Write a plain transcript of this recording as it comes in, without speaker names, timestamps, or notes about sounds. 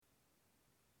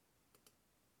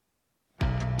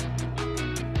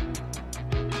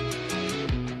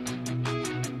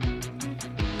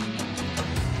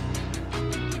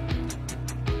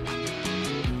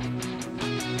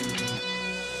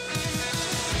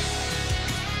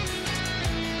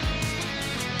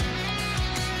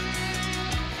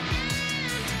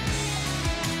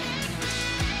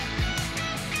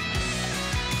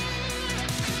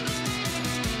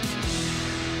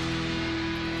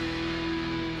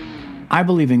I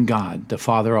believe in God, the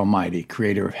Father Almighty,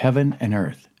 creator of heaven and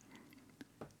earth.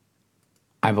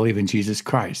 I believe in Jesus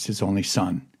Christ, his only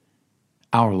Son,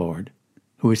 our Lord,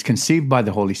 who was conceived by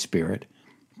the Holy Spirit,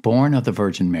 born of the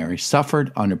Virgin Mary,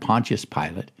 suffered under Pontius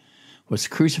Pilate, was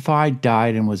crucified,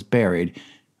 died, and was buried.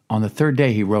 On the third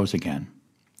day he rose again.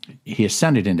 He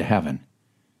ascended into heaven.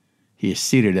 He is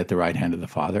seated at the right hand of the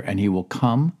Father, and he will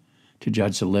come to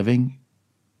judge the living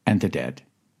and the dead.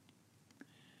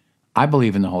 I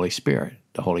believe in the Holy Spirit,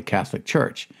 the Holy Catholic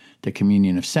Church, the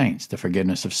communion of saints, the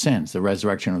forgiveness of sins, the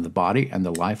resurrection of the body, and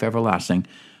the life everlasting.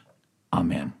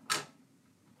 Amen.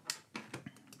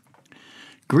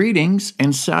 Greetings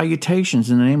and salutations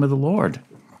in the name of the Lord.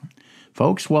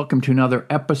 Folks, welcome to another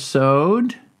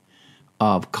episode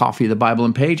of Coffee, the Bible,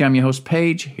 and Paige. I'm your host,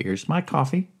 Paige. Here's my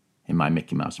coffee in my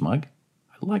Mickey Mouse mug.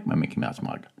 I like my Mickey Mouse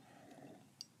mug.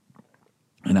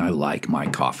 And I like my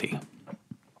coffee.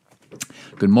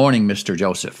 Good morning, Mr.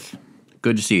 Joseph.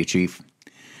 Good to see you, Chief.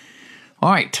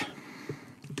 All right.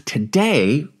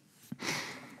 Today,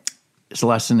 this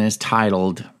lesson is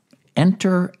titled,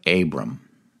 Enter Abram.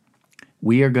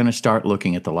 We are going to start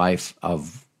looking at the life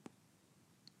of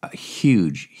a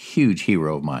huge, huge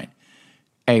hero of mine,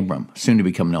 Abram, soon to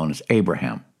become known as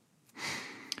Abraham.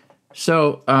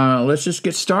 So let's just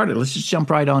get started. Let's just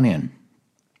jump right on in.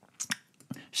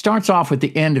 Starts off with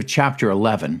the end of chapter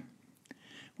 11,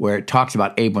 where it talks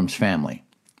about Abram's family.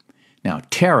 Now,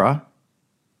 Terah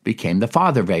became the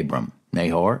father of Abram,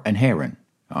 Nahor, and Haran,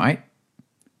 all right?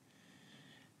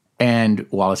 And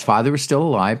while his father was still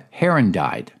alive, Haran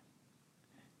died.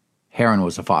 Haran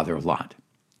was the father of Lot.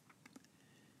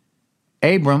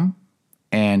 Abram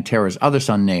and Terah's other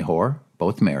son, Nahor,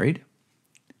 both married.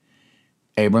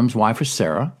 Abram's wife was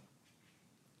Sarah,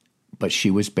 but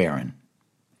she was barren,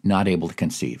 not able to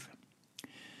conceive.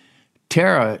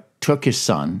 Terah took his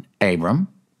son, Abram,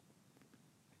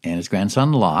 and his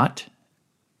grandson, Lot,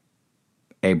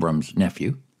 Abram's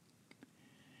nephew,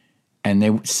 and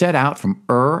they set out from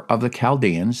Ur of the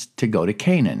Chaldeans to go to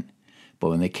Canaan. But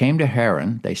when they came to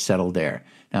Haran, they settled there.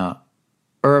 Now,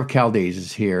 Ur of Chaldees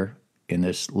is here in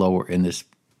this lower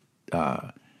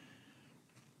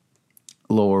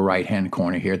right-hand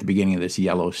corner here at the beginning of this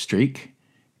yellow streak,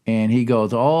 and he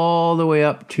goes all the way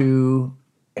up to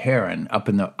Haran, up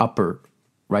in the upper,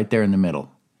 right there in the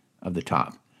middle of the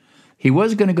top. He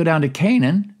was going to go down to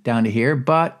Canaan, down to here,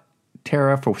 but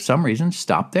Terah, for some reason,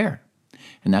 stopped there.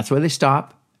 And that's where they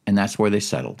stopped, and that's where they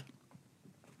settled.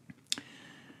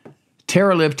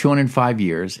 Terah lived 205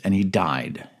 years, and he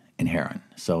died in Haran.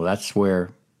 So that's where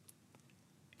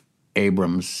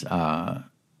Abram's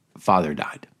father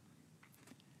died.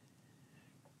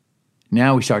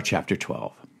 Now we start chapter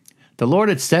 12. The Lord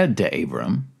had said to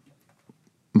Abram,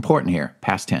 important here,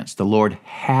 past tense, the Lord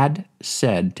had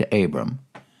said to Abram,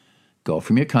 go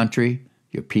from your country,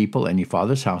 your people, and your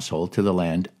father's household to the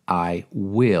land I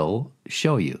will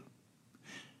show you.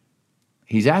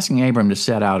 He's asking Abram to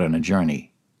set out on a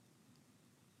journey,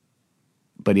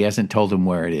 but he hasn't told him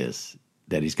where it is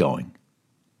that he's going.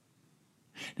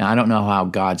 Now, I don't know how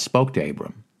God spoke to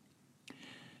Abram.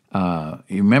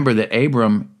 You remember that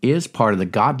Abram is part of the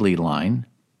godly line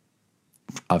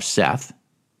of Seth,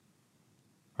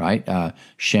 right?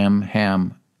 Shem,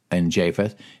 Ham, and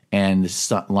Japheth, and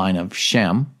the line of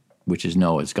Shem, which is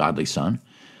Noah's godly son.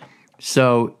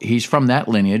 So he's from that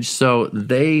lineage. So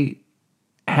they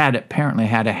apparently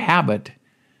had a habit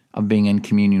of being in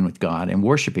communion with God and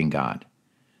worshiping God.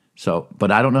 So,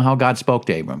 but I don't know how God spoke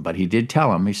to Abram, but he did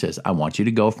tell him, he says, I want you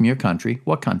to go from your country.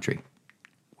 What country?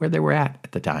 Where they were at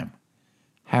the time.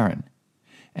 Haran.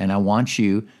 And I want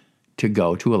you to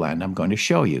go to a land I'm going to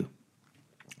show you.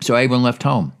 So Abram left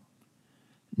home,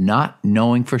 not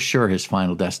knowing for sure his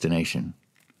final destination.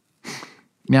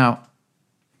 Now,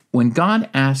 when God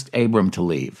asked Abram to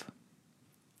leave,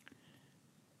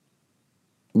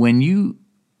 when you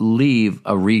leave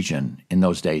a region in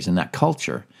those days, in that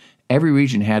culture, every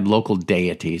region had local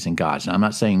deities and gods. Now, I'm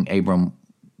not saying Abram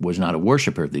was not a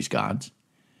worshiper of these gods,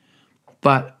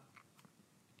 but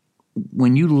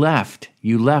when you left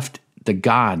the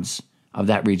gods of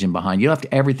that region behind. You left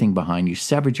everything behind. You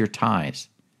severed your ties.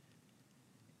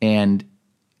 And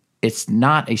it's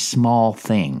not a small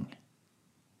thing.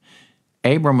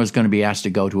 Abram was going to be asked to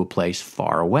go to a place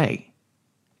far away.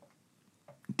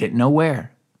 Didn't know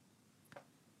where.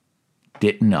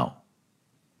 Didn't know.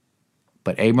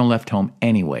 But Abram left home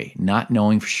anyway, not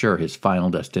knowing for sure his final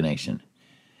destination.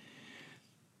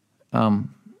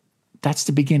 That's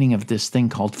the beginning of this thing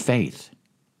called faith.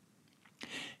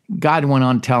 God went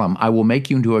on to tell him, I will make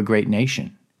you into a great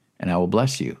nation, and I will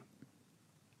bless you.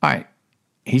 All right,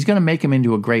 he's going to make him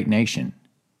into a great nation,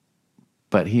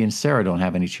 but he and Sarah don't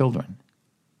have any children.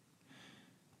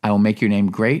 I will make your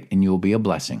name great, and you will be a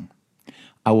blessing.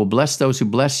 I will bless those who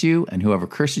bless you, and whoever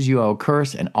curses you I will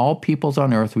curse, and all peoples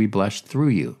on earth will be blessed through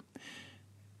you.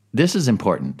 This is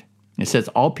important. It says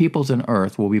all peoples on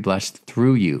earth will be blessed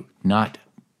through you, not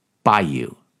by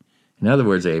you. In other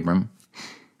words, Abram,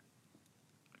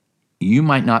 you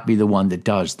might not be the one that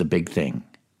does the big thing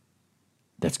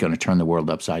that's going to turn the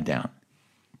world upside down.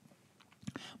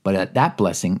 But that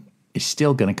blessing is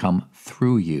still going to come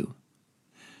through you.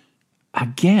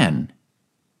 Again,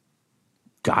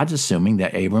 God's assuming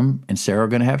that Abram and Sarah are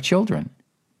going to have children.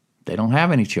 They don't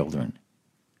have any children.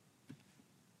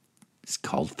 It's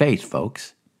called faith,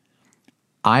 folks.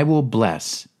 I will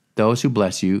bless those who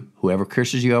bless you. Whoever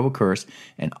curses you, I will curse.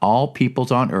 And all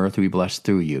peoples on earth will be blessed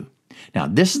through you. Now,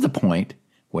 this is the point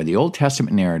where the Old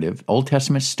Testament narrative, Old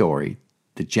Testament story,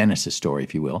 the Genesis story,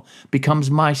 if you will,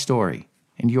 becomes my story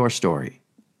and your story.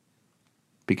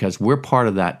 Because we're part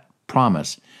of that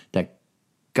promise that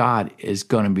God is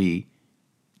going to be,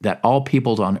 that all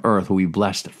peoples on earth will be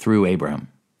blessed through Abraham.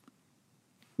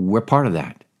 We're part of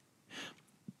that.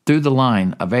 Through the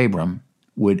line of Abram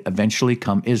would eventually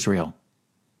come Israel.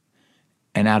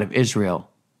 And out of Israel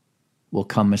will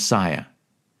come Messiah.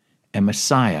 And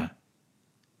Messiah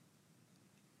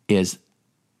is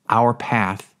our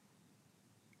path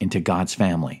into God's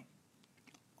family.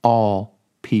 All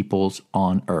peoples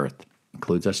on earth,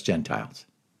 includes us Gentiles,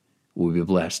 will be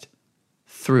blessed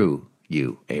through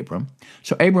you, Abram.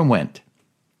 So Abram went,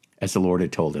 as the Lord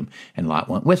had told him, and Lot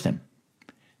went with him.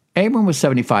 Abram was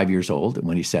 75 years old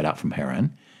when he set out from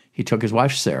Haran. He took his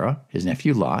wife Sarah, his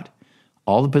nephew Lot,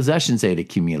 all the possessions they had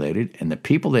accumulated, and the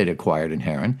people they'd acquired in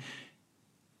Haran,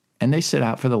 and they set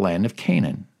out for the land of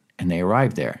Canaan, and they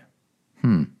arrived there.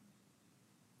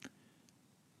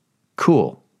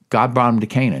 Cool. God brought him to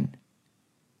Canaan.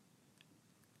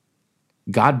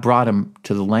 God brought him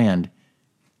to the land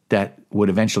that would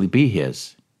eventually be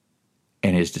his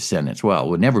and his descendants. Well, it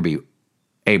would never be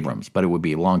Abram's, but it would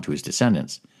belong to his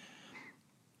descendants.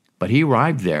 But he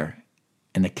arrived there,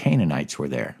 and the Canaanites were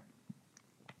there.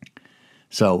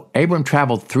 So Abram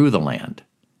traveled through the land.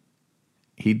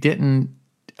 He didn't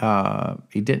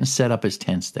set up his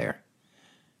tents there.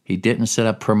 He didn't set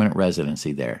up permanent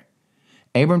residency there.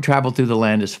 Abram traveled through the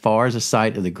land as far as the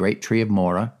site of the great tree of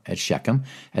Moreh at Shechem.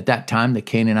 At that time, the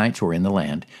Canaanites were in the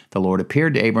land. The Lord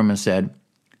appeared to Abram and said,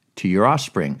 "To your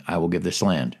offspring I will give this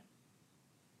land."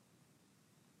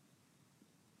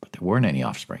 But there weren't any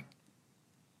offspring.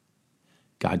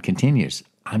 God continues,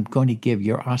 "I'm going to give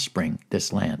your offspring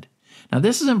this land." Now,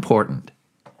 this is important.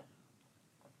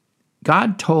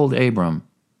 God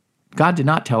did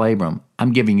not tell Abram,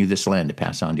 "I'm giving you this land to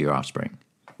pass on to your offspring."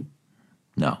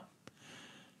 No.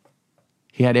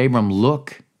 He had Abram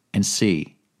look and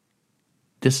see,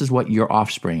 this is what your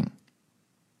offspring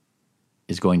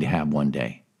is going to have one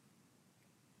day.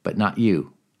 But not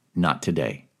you, not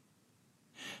today.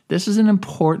 This is an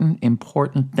important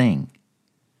thing.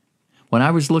 When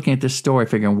I was looking at this story,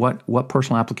 figuring what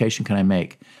personal application can I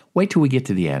make, wait till we get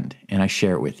to the end and I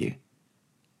share it with you.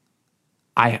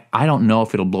 I don't know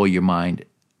if it'll blow your mind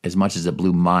as much as it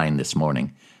blew mine this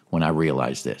morning when I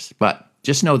realized this. But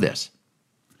just know this.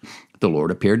 The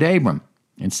Lord appeared to Abram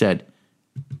and said,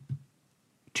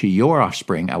 "To your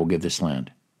offspring I will give this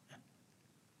land."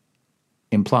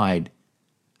 Implied,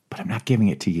 but I'm not giving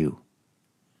it to you.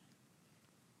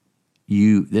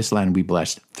 This land will be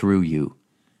blessed through you,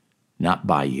 not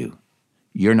by you.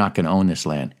 You're not going to own this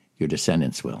land. Your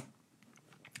descendants will.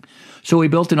 So he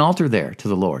built an altar there to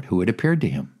the Lord who had appeared to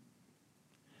him.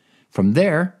 From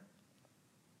there,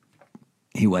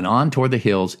 he went on toward the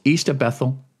hills east of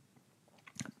Bethel,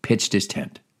 pitched his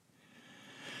tent.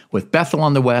 With Bethel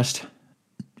on the west,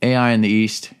 Ai in the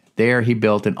east, there he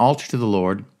built an altar to the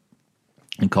Lord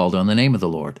and called on the name of the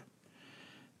Lord.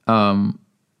 Abram,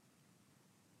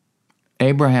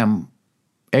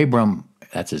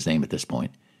 that's his name at this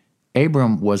point.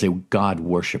 Abram was a God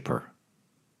worshiper.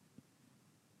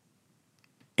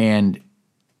 And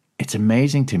it's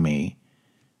amazing to me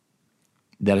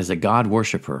that as a God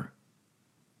worshiper,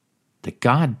 that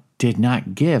God did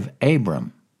not give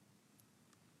Abram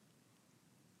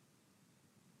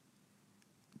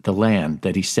the land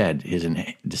that he said his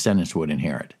descendants would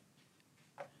inherit.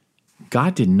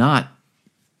 God did not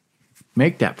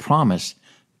make that promise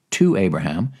to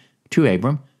Abram,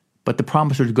 but the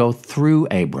promise would go through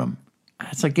Abram.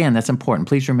 That's important.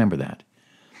 Please remember that.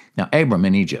 Now, Abram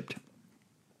in Egypt.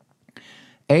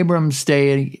 Abram's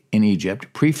stay in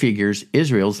Egypt prefigures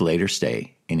Israel's later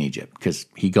stay in Egypt, because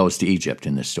he goes to Egypt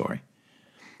in this story.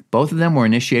 Both of them were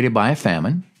initiated by a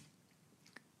famine,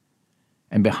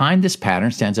 And behind this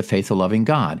pattern stands a faithful, loving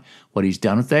God. What he's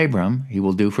done with Abram, he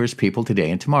will do for his people today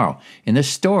and tomorrow. In this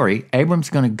story, Abram's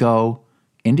going to go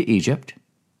into Egypt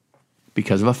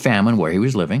because of a famine where he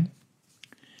was living.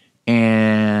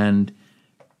 And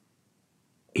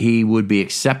he would be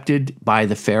accepted by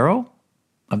the Pharaoh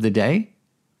of the day.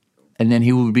 And then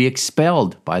he would be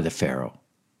expelled by the Pharaoh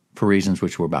for reasons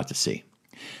which we're about to see.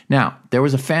 Now, there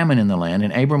was a famine in the land,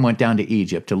 and Abram went down to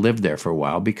Egypt to live there for a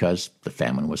while because the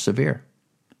famine was severe.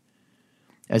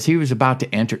 As he was about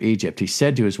to enter Egypt, he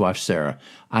said to his wife Sarah,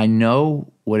 I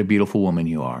know what a beautiful woman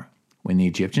you are. When the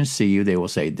Egyptians see you, they will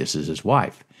say, this is his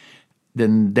wife.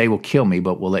 Then they will kill me,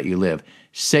 but will let you live.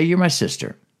 Say you're my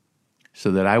sister,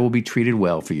 so that I will be treated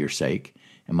well for your sake,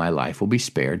 and my life will be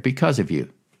spared because of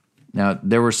you. Now,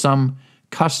 there were some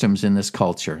customs in this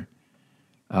culture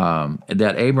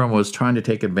that Abram was trying to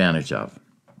take advantage of.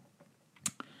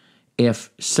 If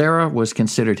Sarah was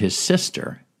considered his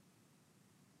sister,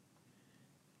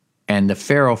 and the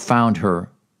Pharaoh found her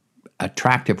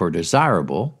attractive or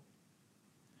desirable,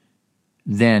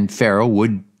 then Pharaoh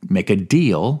would make a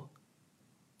deal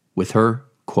with her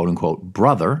quote-unquote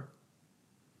brother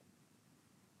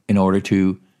in order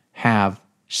to have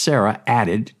Sarah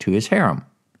added to his harem.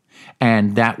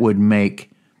 And that would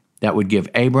give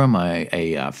Abram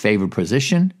a favored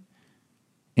position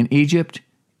in Egypt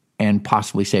and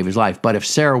possibly save his life. But if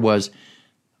Sarah was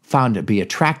found to be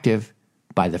attractive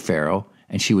by the Pharaoh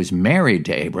and she was married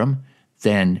to Abram,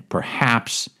 then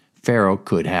perhaps Pharaoh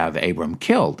could have Abram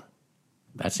killed.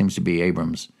 That seems to be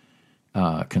Abram's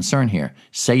concern here.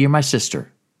 Say you're my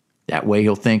sister. That way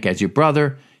he'll think as your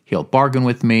brother, he'll bargain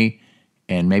with me,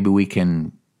 and maybe we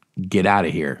can get out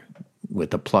of here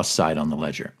with a plus side on the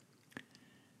ledger.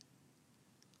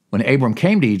 When Abram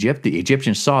came to Egypt, the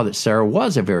Egyptians saw that Sarah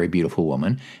was a very beautiful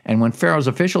woman, and when Pharaoh's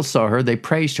officials saw her, they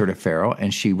praised her to Pharaoh,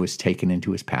 and she was taken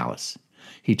into his palace.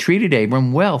 He treated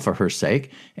Abram well for her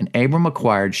sake, and Abram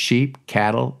acquired sheep,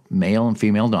 cattle, male and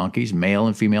female donkeys, male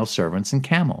and female servants, and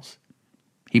camels.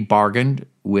 He bargained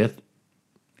with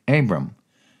Abram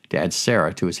to add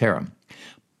Sarah to his harem.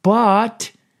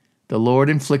 But the Lord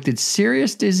inflicted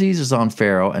serious diseases on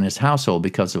Pharaoh and his household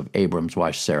because of Abram's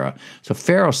wife Sarah. So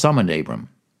Pharaoh summoned Abram.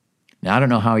 Now, I don't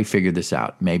know how he figured this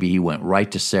out. Maybe he went right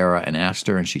to Sarah and asked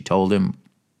her, and she told him.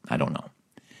 I don't know.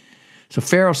 So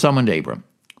Pharaoh summoned Abram.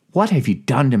 What have you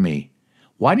done to me?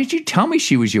 Why did you tell me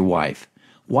she was your wife?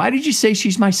 Why did you say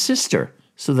she's my sister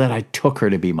so that I took her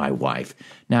to be my wife?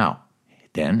 Now,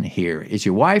 then, here is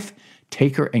your wife.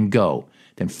 Take her and go.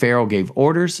 Then Pharaoh gave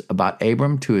orders about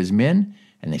Abram to his men,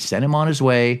 and they sent him on his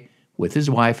way with his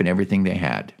wife and everything they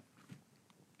had.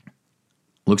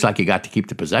 Looks like he got to keep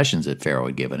the possessions that Pharaoh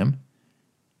had given him.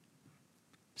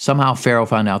 Somehow Pharaoh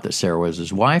found out that Sarah was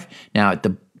his wife. Now,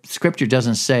 the scripture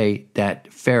doesn't say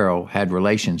that Pharaoh had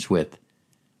relations with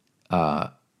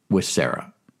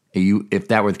Sarah. If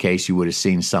that were the case, you would have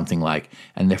seen something like,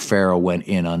 and the Pharaoh went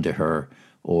in unto her,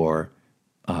 or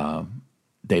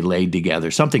they laid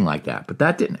together, something like that. But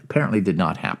that apparently did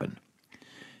not happen.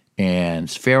 And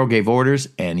Pharaoh gave orders,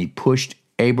 and he pushed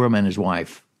Abram and his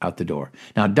wife out the door.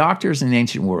 Now, doctors in the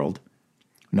ancient world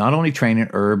not only train in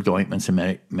herbs, ointments, and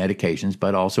medications,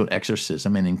 but also in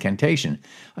exorcism and incantation.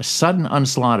 A sudden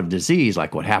onslaught of disease,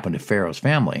 like what happened to Pharaoh's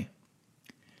family,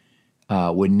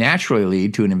 would naturally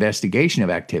lead to an investigation of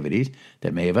activities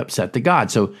that may have upset the god.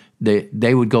 So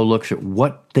they would go look at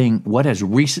what has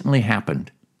recently happened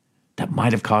that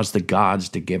might have caused the gods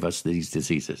to give us these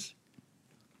diseases.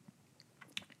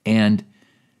 And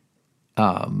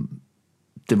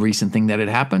the recent thing that had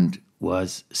happened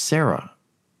was Sarah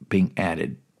being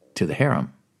added to the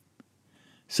harem.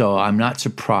 So I'm not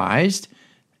surprised,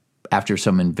 after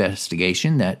some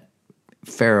investigation, that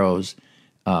Pharaoh's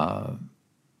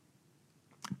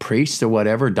priests or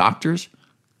whatever, doctors,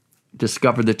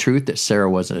 discovered the truth that Sarah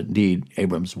was indeed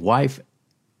Abram's wife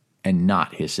and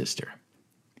not his sister.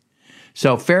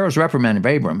 So Pharaoh's reprimand of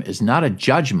Abram is not a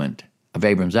judgment of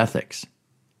Abram's ethics,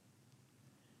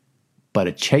 but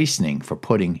a chastening for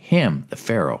putting him, the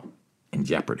Pharaoh, in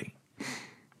jeopardy.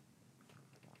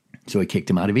 So he kicked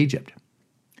him out of Egypt.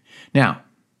 Now,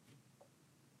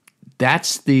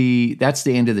 that's the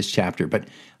end of this chapter, but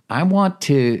I want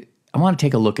to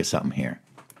take a look at something here.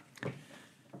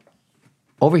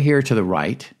 Over here to the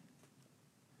right,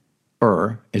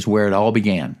 is where it all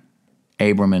began,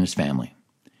 Abram and his family.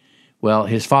 Well,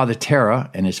 his father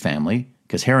Terah and his family,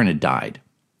 because Haran had died,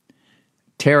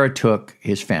 Terah took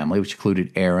his family, which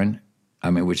included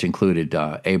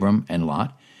Abram and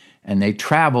Lot, and they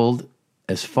traveled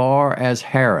as far as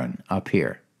Haran up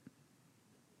here.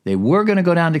 They were going to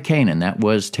go down to Canaan. That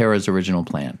was Terah's original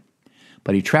plan.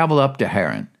 But he traveled up to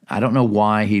Haran, I don't know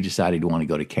why he decided to want to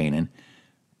go to Canaan,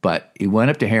 but he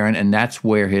went up to Haran, and that's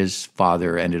where his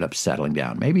father ended up settling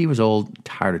down. Maybe he was old,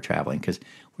 tired of traveling, because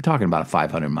we're talking about a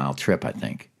 500-mile trip, I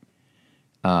think.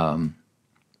 And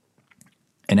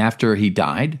after he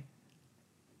died,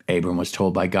 Abram was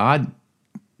told by God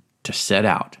to set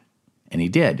out, and he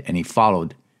did, and he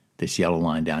followed this yellow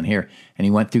line down here, and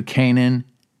he went through Canaan,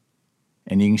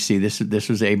 and you can see this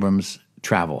was Abram's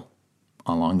travel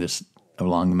along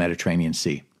the Mediterranean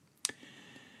Sea.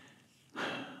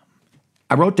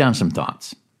 I wrote down some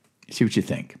thoughts. See what you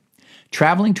think.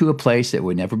 Traveling to a place that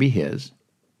would never be his,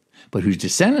 but whose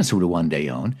descendants would one day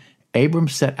own, Abram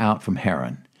set out from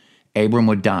Haran. Abram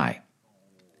would die,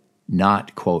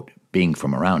 not, quote, being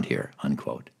from around here,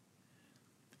 unquote,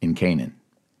 in Canaan.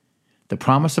 The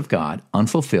promise of God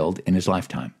unfulfilled in his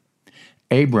lifetime.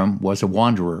 Abram was a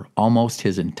wanderer almost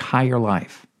his entire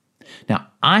life. Now,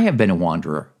 I have been a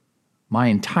wanderer my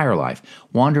entire life,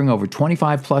 wandering over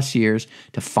 25 plus years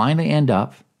to finally end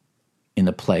up in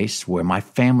the place where my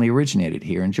family originated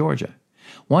here in Georgia.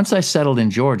 Once I settled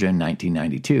in Georgia in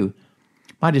 1992,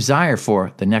 my desire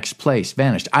for the next place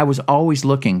vanished. I was always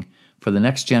looking for the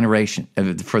next generation,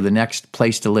 for the next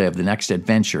place to live, the next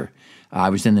adventure. I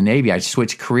was in the Navy. I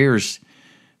switched careers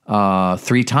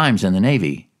 3 times in the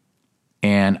Navy,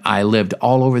 and I lived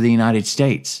all over the United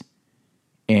States.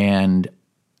 And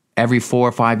every 4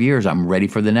 or 5 years, I'm ready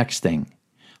for the next thing.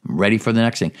 I'm ready for the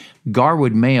next thing.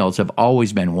 Garwood males have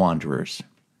always been wanderers.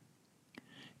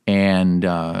 And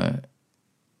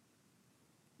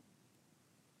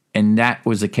that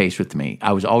was the case with me.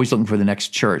 I was always looking for the next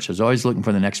church. I was always looking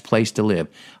for the next place to live.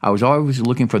 I was always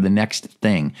looking for the next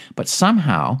thing. But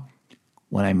somehow,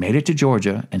 when I made it to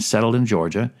Georgia and settled in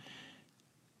Georgia,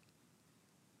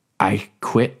 I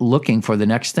quit looking for the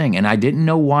next thing. And I didn't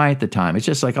know why at the time. It's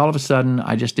just like all of a sudden,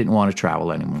 I just didn't want to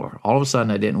travel anymore. All of a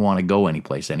sudden, I didn't want to go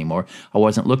anyplace anymore. I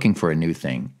wasn't looking for a new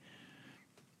thing.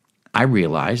 I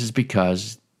realized it's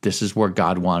because this is where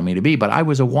God wanted me to be. But I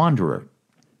was a wanderer.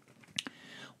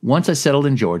 Once I settled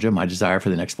in Georgia, my desire for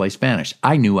the next place vanished.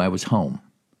 I knew I was home.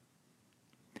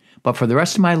 But for the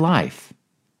rest of my life,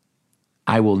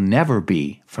 I will never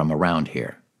be from around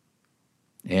here.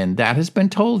 And that has been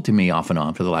told to me off and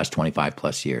on for the last 25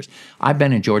 plus years. I've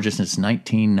been in Georgia since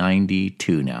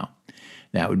 1992 now.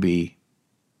 That would be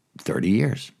 30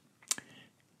 years.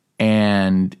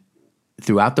 And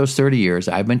throughout those 30 years,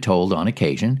 I've been told on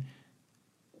occasion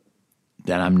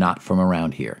that I'm not from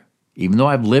around here. Even though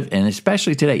I've lived, and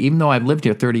especially today, even though I've lived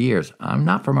here 30 years, I'm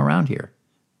not from around here.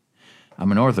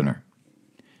 I'm a northerner.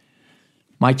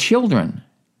 My children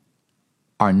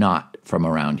are not from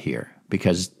around here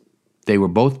because they were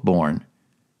both born.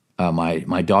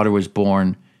 My daughter was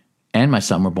born and my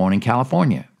son were born in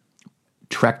California.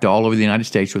 Trekked all over the United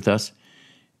States with us.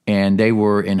 And they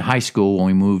were in high school when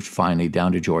we moved finally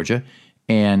down to Georgia.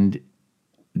 And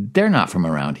they're not from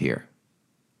around here.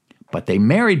 But they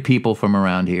married people from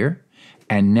around here.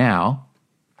 And now,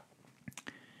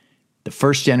 the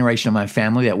first generation of my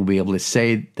family that will be able to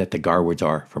say that the Garwoods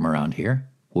are from around here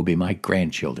will be my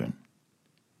grandchildren.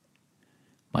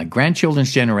 My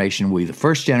grandchildren's generation will be the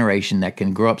first generation that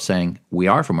can grow up saying, we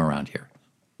are from around here.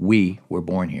 We were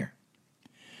born here.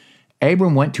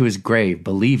 Abram went to his grave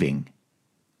believing,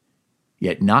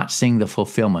 yet not seeing the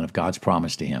fulfillment of God's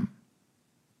promise to him.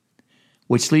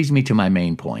 Which leads me to my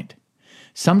main point.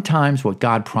 Sometimes what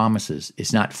God promises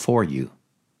is not for you,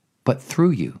 but through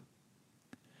you,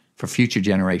 for future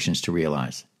generations to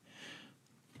realize.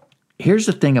 Here's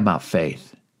the thing about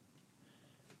faith.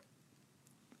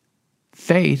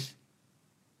 Faith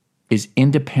is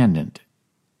independent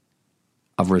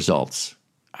of results.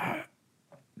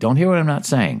 Don't hear what I'm not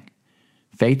saying.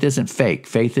 Faith isn't fake.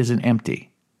 Faith isn't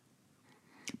empty.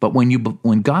 But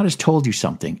when God has told you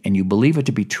something and you believe it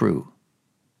to be true,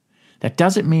 that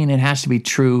doesn't mean it has to be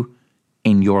true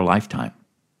in your lifetime.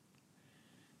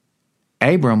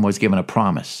 Abram was given a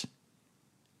promise,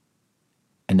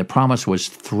 and the promise was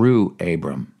through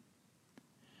Abram.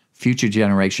 Future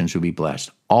generations will be blessed.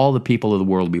 All the people of the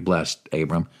world will be blessed,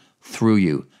 Abram, through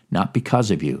you, not because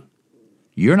of you.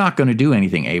 You're not going to do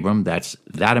anything, Abram, that's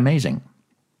that amazing.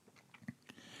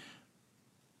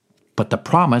 But the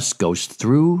promise goes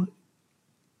through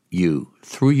you,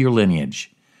 through your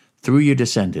lineage, through your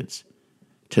descendants,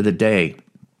 to the day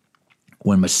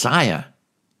when Messiah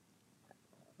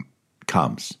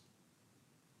comes.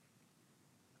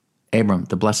 Abram,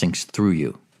 the blessing's through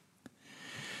you.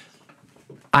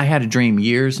 I had a dream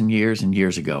years and years and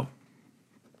years ago,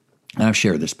 and I've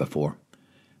shared this before.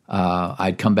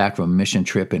 I'd come back from a mission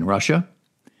trip in Russia,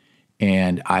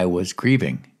 and I was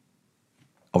grieving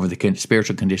over the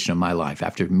spiritual condition of my life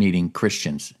after meeting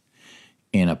Christians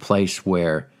in a place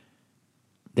where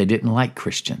they didn't like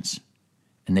Christians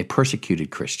and they persecuted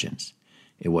Christians.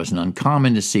 It wasn't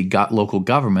uncommon to see local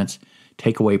governments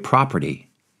take away property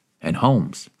and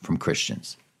homes from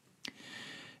Christians.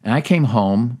 And I came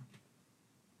home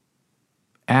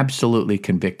absolutely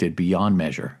convicted beyond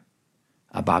measure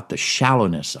about the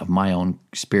shallowness of my own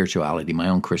spirituality, my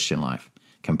own Christian life,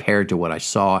 compared to what I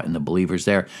saw in the believers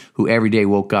there who every day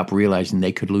woke up realizing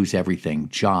they could lose everything,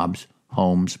 jobs,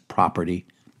 homes, property,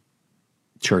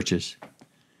 churches,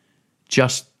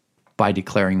 just by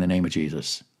declaring the name of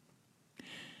Jesus.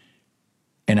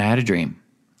 And I had a dream.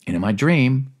 And in my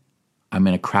dream, I'm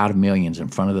in a crowd of millions in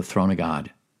front of the throne of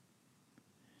God.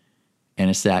 And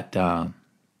it's that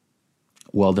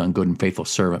well done, good and faithful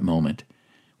servant moment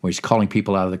where he's calling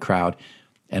people out of the crowd.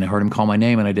 And I heard him call my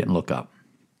name and I didn't look up.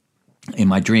 In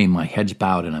my dream, my head's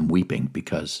bowed and I'm weeping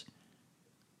because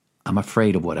I'm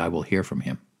afraid of what I will hear from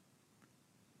him.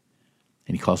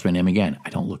 And he calls my name again.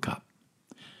 I don't look up.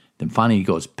 Then finally he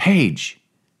goes, Paige,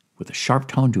 with a sharp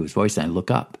tone to his voice, and I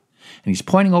look up. And he's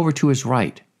pointing over to his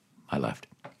right, my left.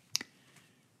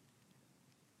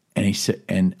 And he said,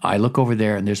 and I look over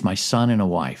there, and there's my son and a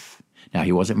wife. Now,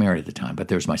 he wasn't married at the time, but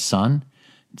there's my son.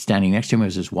 Standing next to him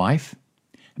is his wife.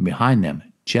 And behind them,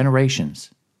 generations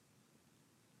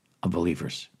of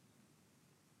believers.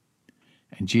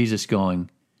 And Jesus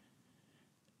going,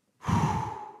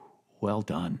 well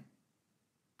done.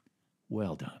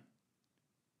 Well done.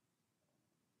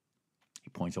 He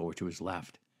points over to his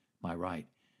left, my right,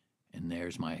 and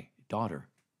there's my daughter.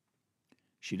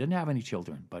 She doesn't have any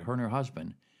children, but her and her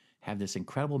husband have this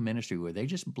incredible ministry where they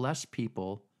just bless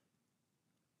people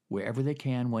wherever they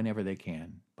can, whenever they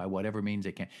can, by whatever means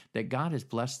they can. That God has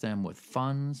blessed them with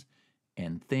funds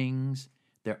and things.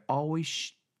 They're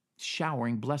always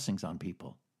showering blessings on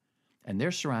people. And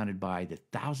they're surrounded by the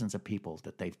thousands of people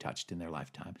that they've touched in their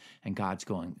lifetime. And God's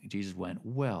going, Jesus went,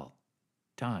 well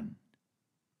done.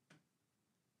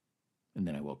 And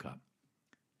then I woke up.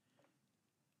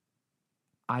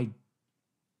 I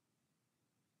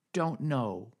don't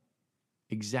know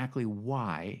exactly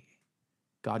why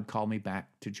God called me back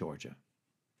to Georgia.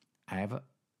 I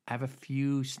have a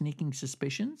few sneaking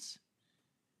suspicions.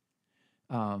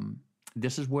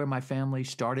 This is where my family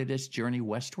started its journey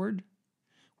westward.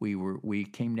 We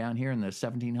came down here in the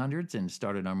 1700s and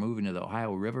started our move into the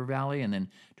Ohio River Valley and then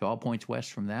to all points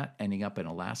west from that, ending up in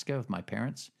Alaska with my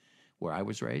parents, where I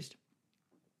was raised.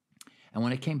 And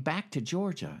when I came back to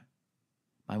Georgia,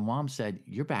 my mom said,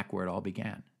 you're back where it all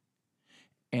began.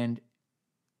 And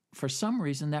for some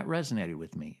reason, that resonated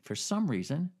with me. For some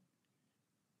reason,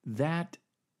 that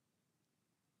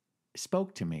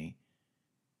spoke to me.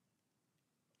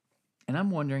 And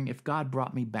I'm wondering if God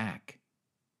brought me back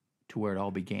to where it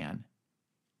all began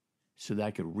so that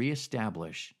I could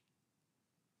reestablish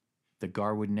the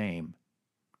Garwood name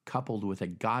coupled with a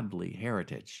godly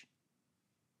heritage.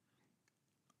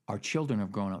 Our children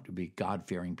have grown up to be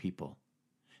God-fearing people.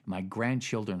 My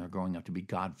grandchildren are growing up to be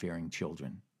God-fearing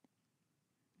children.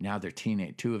 Now they're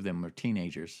two of them are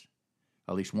teenagers.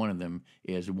 At least one of them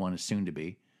is, one is soon to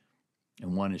be.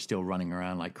 And one is still running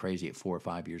around like crazy at 4 or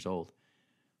 5 years old.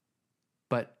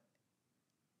 But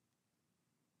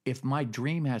if my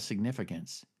dream has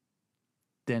significance,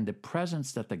 then the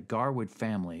presence that the Garwood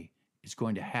family is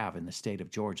going to have in the state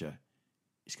of Georgia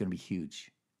is going to be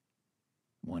huge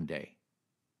one day.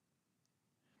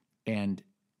 And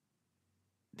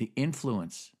the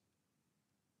influence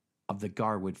of the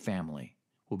Garwood family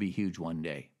will be huge one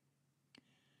day.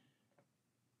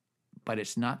 But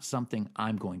it's not something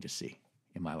I'm going to see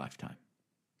in my lifetime.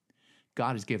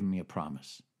 God has given me a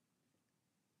promise.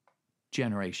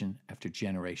 Generation after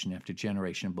generation after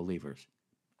generation of believers.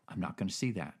 I'm not going to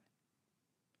see that.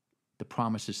 The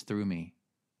promise is through me.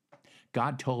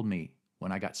 God told me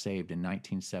when I got saved in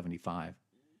 1975,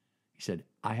 he said,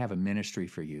 I have a ministry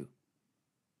for you.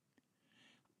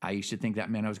 I used to think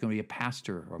that meant I was going to be a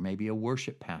pastor or maybe a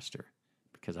worship pastor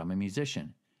because I'm a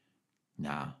musician.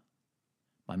 Nah,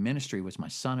 my ministry was my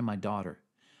son and my daughter.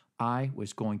 I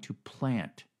was going to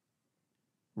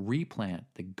replant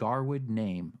the Garwood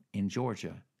name in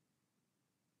Georgia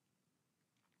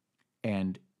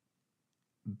and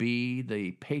be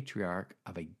the patriarch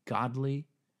of a godly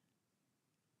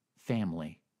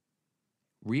family,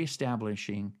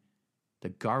 reestablishing the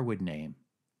Garwood name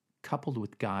coupled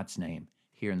with God's name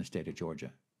here in the state of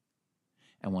Georgia.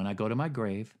 And when I go to my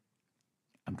grave,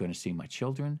 I'm going to see my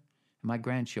children and my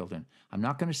grandchildren. I'm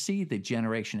not going to see the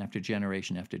generation after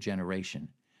generation after generation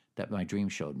that my dream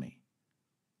showed me.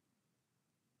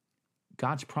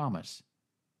 God's promise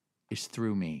is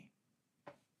through me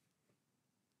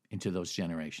into those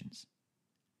generations.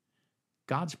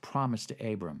 God's promise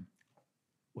to Abram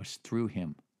was through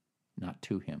him, not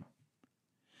to him.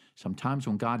 Sometimes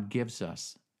when God gives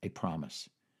us a promise,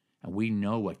 and we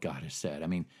know what God has said. I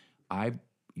mean,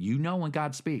 you know when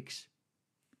God speaks.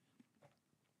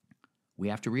 We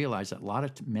have to realize that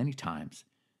many times,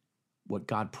 what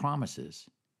God promises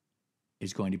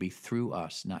is going to be through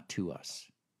us, not to us.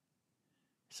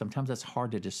 Sometimes that's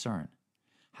hard to discern.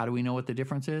 How do we know what the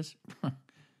difference is?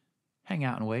 Hang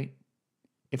out and wait.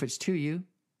 If it's to you,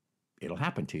 it'll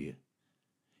happen to you.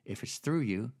 If it's through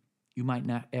you, you might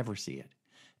not ever see it.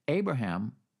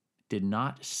 Abraham did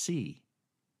not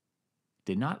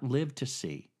live to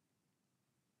see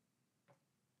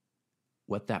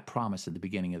what that promise at the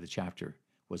beginning of the chapter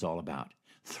was all about.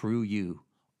 Through you,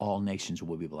 all nations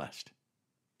will be blessed.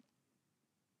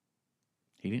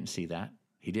 He didn't see that.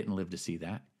 He didn't live to see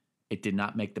that. It did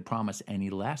not make the promise any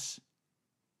less.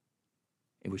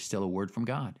 It was still a word from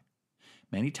God.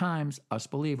 Many times, us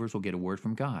believers will get a word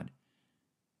from God,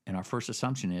 and our first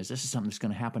assumption is, this is something that's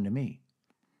going to happen to me.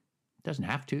 It doesn't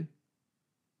have to.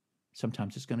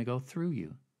 Sometimes it's going to go through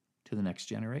you to the next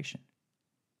generation.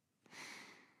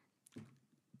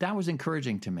 That was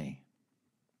encouraging to me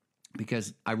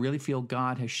because I really feel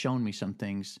God has shown me some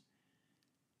things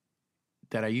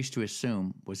that I used to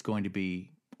assume was going to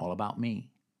be all about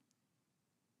me.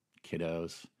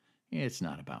 Kiddos, it's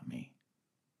not about me.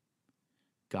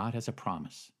 God has a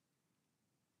promise.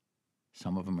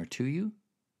 Some of them are to you,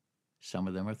 some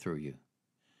of them are through you.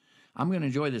 I'm going to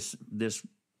enjoy this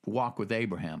walk with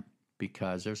Abraham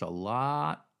because there's a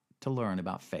lot to learn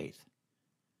about faith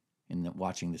in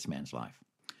watching this man's life.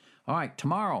 All right,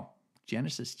 tomorrow,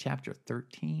 Genesis chapter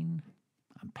 13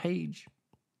 on page.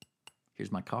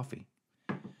 Here's my coffee.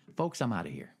 Folks, I'm out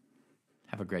of here.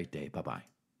 Have a great day. Bye-bye.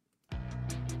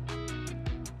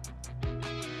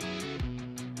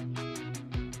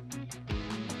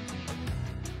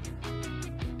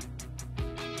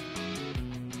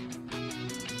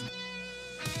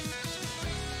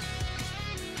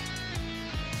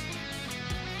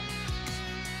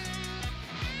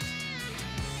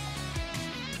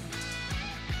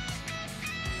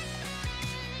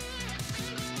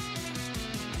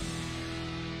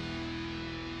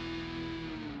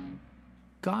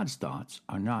 God's thoughts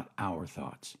are not our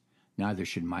thoughts. Neither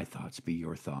should my thoughts be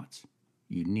your thoughts.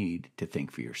 You need to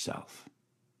think for yourself.